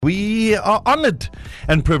We are honoured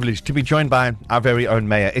and privileged to be joined by our very own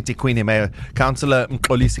Mayor, eThekwini Mayor, Councillor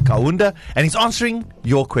Mxolisi Kaunda, and he's answering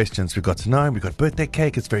your questions. We've got to know, we've got birthday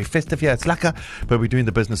cake, it's very festive here, it's lekker, but we're doing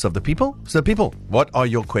the business of the people. So people, what are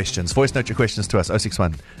your questions? Voice note your questions to us,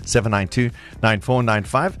 061 792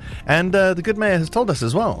 9495. And the good Mayor has told us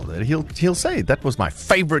as well that he'll say, that was my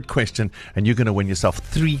favourite question, and you're going to win yourself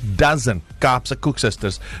 3 dozen Kaapse Cook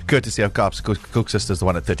Sisters, courtesy of Kaapse Cook Sisters, the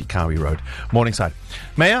one at 30 Cowie Road, Morningside.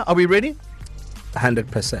 Mayor, are we ready? 100%.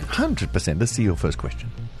 100%. Let's see your first question.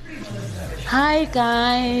 Hi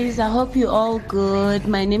guys, I hope you're all good.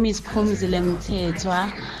 My name is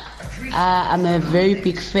Mxolisi. I'm a very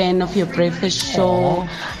big fan of your breakfast show.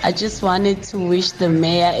 I just wanted to wish the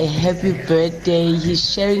mayor a happy birthday.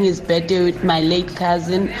 He's sharing his birthday with my late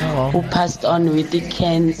cousin who passed on with the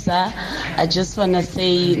cancer. I just want to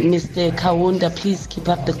say, Mr. Kaunda, please keep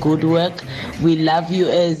up the good work. We love you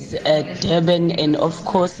as Durban and of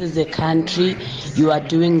course as a country. You are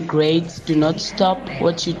doing great. Do not stop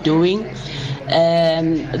what you're doing.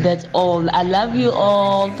 That's all. I love you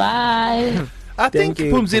all. Bye. I think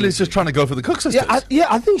Pumzile is just trying to go for the Cook Sisters.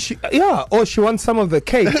 I think she wants some of the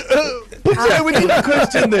cake. Pumzile, we need a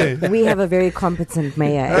question there. We have a very competent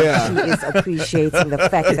mayor, and she is appreciating the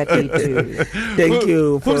fact that we do. Thank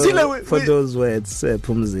you for those words,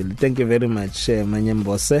 Pumzile. Thank you very much,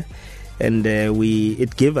 Manyembose. And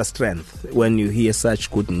it gave us strength when you hear such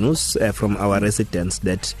good news from our residents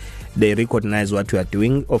that they recognize what we are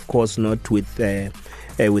doing. Of course, not with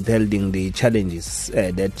withholding the challenges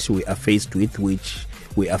that we are faced with, which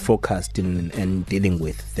we are focused in and dealing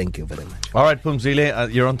with. Thank you very much. All right,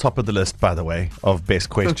 Pumzile, you're on top of the list, by the way, of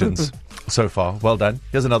best questions so far. Well done.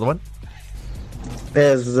 Here's another one.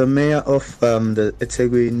 As the mayor of the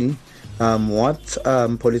eThekwini,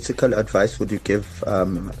 what political advice would you give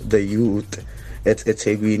the youth at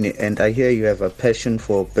eThekwini? And I hear you have a passion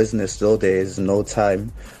for business, though there is no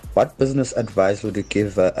time. What business advice would you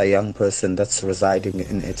give a young person that's residing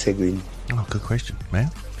in eThekwini? Oh, good question, Mayor.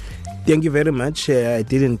 Thank you very much. I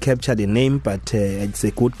didn't capture the name, but it's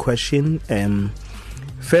a good question.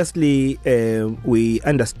 Firstly, we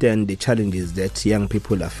understand the challenges that young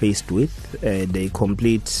people are faced with. They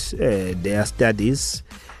complete their studies.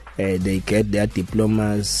 They get their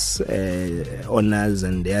diplomas, honors,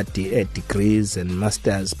 and their degrees and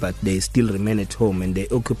masters, but they still remain at home and they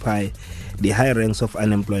occupy the high ranks of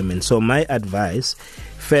unemployment. So my advice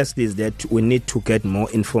first is that we need to get more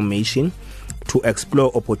information to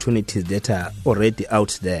explore opportunities that are already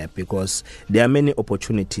out there, because there are many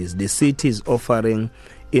opportunities. The city is offering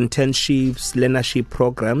internships, learnership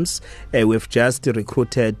programs. We've just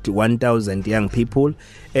recruited 1,000 young people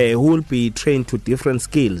who will be trained to different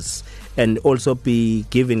skills and also be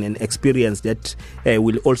given an experience that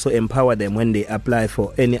will also empower them when they apply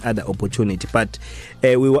for any other opportunity. But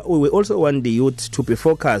we also want the youth to be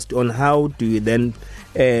focused on how do you then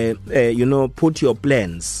put your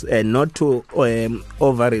plans and not to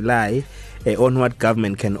over-rely on what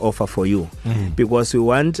government can offer for you, because we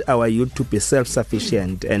want our youth to be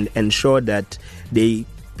self-sufficient and ensure that they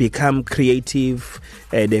become creative.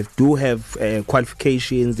 They do have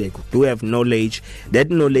qualifications, they do have knowledge. That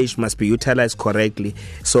knowledge must be utilized correctly.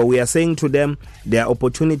 So we are saying to them, there are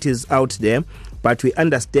opportunities out there, but we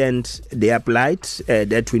understand they are blight,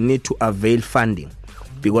 that we need to avail funding,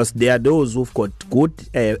 because there are those who've got good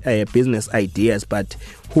business ideas but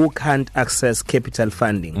who can't access capital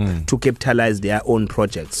funding to capitalize their own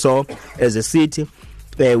projects. So as a city,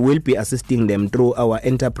 we'll be assisting them through our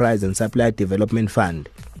Enterprise and Supply Development Fund.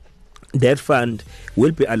 That fund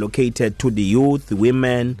will be allocated to the youth,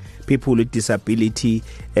 women, people with disability,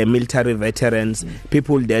 military veterans,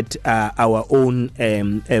 people that are our own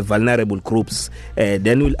vulnerable groups.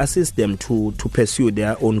 Then we'll assist them to pursue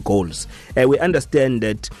their own goals. We understand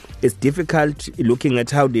that it's difficult looking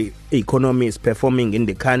at how the economy is performing in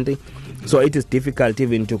the country. So it is difficult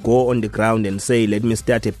even to go on the ground and say, let me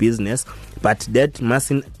start a business. But that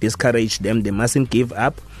mustn't discourage them. They mustn't give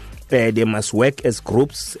up. They must work as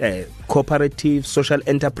groups, cooperatives, social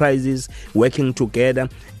enterprises, working together,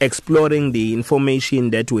 exploring the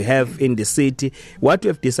information that we have in the city. What we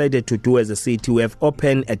have decided to do as a city, we have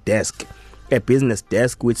opened a business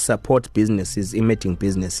desk which supports businesses, emerging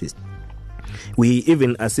businesses. We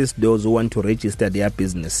even assist those who want to register their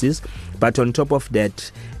businesses. But on top of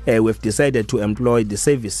that, we've decided to employ the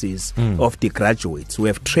services of the graduates. We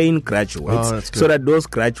have trained graduates so that those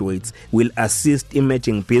graduates will assist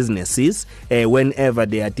emerging businesses whenever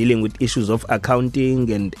they are dealing with issues of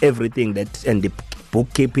accounting and everything that and the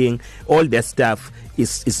bookkeeping, all that stuff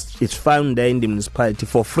is found there in the municipality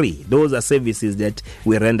for free. Those are services that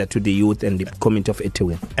we render to the youth and the community of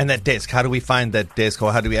eThekwini. And that desk, how do we find that desk,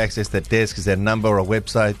 or how do we access that desk? Is there a number or a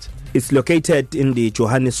website? It's located in the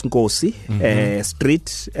Johannes Nkosi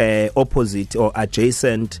street, opposite or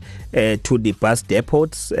adjacent to the bus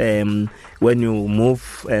depots. When you move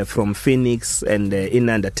from Phoenix and in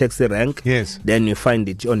under taxi rank, yes, then you find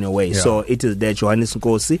it on your way. Yeah. So it is there, Johannes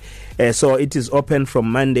Nkosi. So it is open from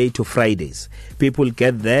Monday to Fridays. People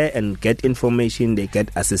get there and get information, they get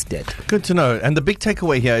assisted. Good to know. And the big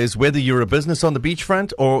takeaway here is whether you're a business on the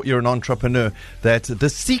beachfront or you're an entrepreneur, that the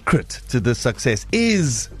secret to this success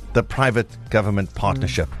is the private government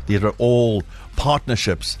partnership. These are all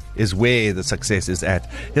partnerships is where the success is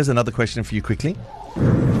at. Here's another question for you quickly.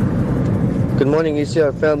 Good morning,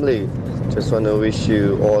 ECR family. Just want to wish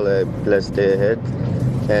you all a blessed day ahead.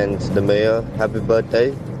 And the mayor, happy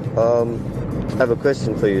birthday. I have a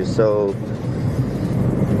question for you. So,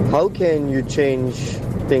 how can you change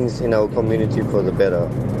things in our community for the better?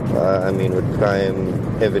 I mean, with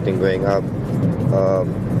crime, everything going up.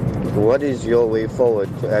 What is your way forward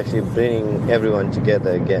to actually bring everyone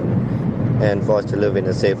together again and for us to live in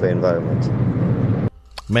a safer environment?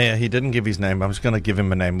 Mayor, he didn't give his name. I'm just going to give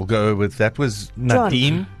him a name. We'll go with, that was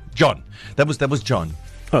Nadeem. John. That was John.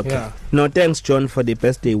 Okay. Yeah. No, thanks, John, for the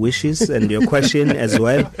birthday wishes and your question as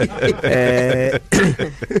well. You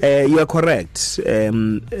are correct.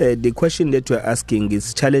 The question that you are asking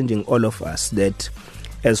is challenging all of us, that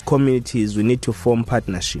as communities we need to form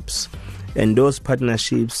partnerships. And those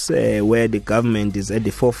partnerships where the government is at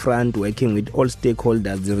the forefront, working with all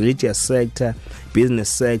stakeholders, the religious sector, business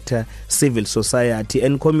sector, civil society,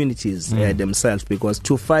 and communities themselves, because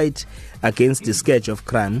to fight against the scourge of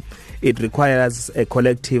crime, it requires a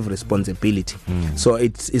collective responsibility. So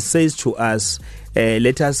it says to us,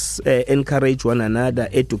 let us encourage one another,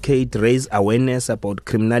 educate, raise awareness about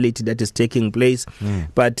criminality that is taking place.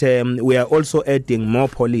 But we are also adding more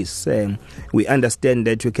police. We understand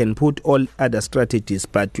that we can put all other strategies,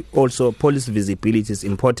 but also police visibility is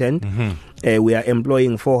important. We are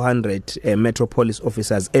employing 400 metropolis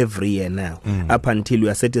officers every year now, up until we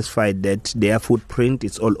are satisfied that their footprint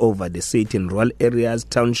is all over the city, in rural areas,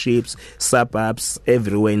 townships, suburbs,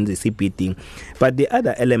 everywhere in the CBD. But the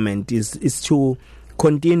other element is to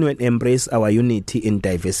continue and embrace our unity in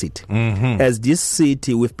diversity. As this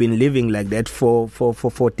city, we've been living like that for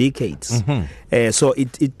decades. So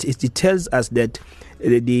it tells us that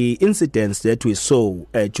the incidents that we saw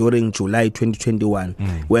during July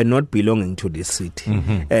 2021 were not belonging to this city.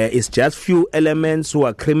 It's just few elements who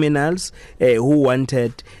are criminals who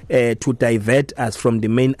wanted to divert us from the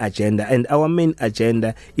main agenda. And our main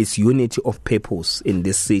agenda is unity of purpose in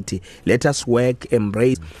this city. Let us work,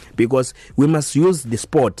 embrace, because we must use the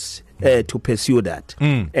sports to pursue that.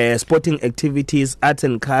 Sporting activities, arts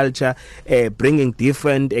and culture, bringing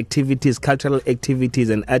different activities, cultural activities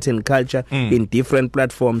and art and culture in different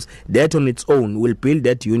platforms. That on its own will build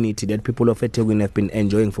that unity that people of eThekwini have been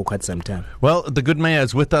enjoying for quite some time. Well, the good mayor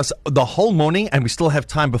is with us the whole morning, and we still have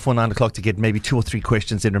time before 9 o'clock to get maybe 2 or 3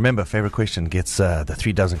 questions in. Remember, favorite question gets the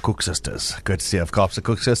 3 dozen Cook Sisters. Courtesy of Kaapse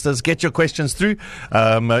Cook Sisters. Get your questions through.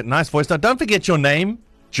 Nice voice. Now, don't forget your name.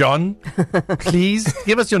 John, please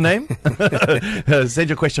give us your name. Send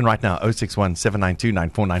your question right now, 061 792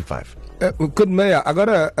 9495. Good Mayor, I got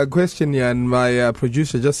a question here, and my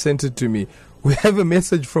producer just sent it to me. We have a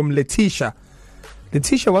message from Letitia.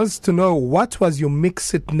 Letitia wants to know, what was your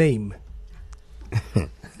mixed name?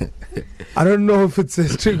 I don't know if it's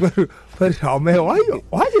a trick, but oh, Mayor, why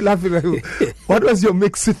are you laughing? What was your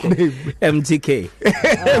mixed name? MTK.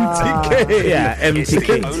 MTK. Yeah, MTK. It's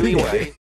the only way.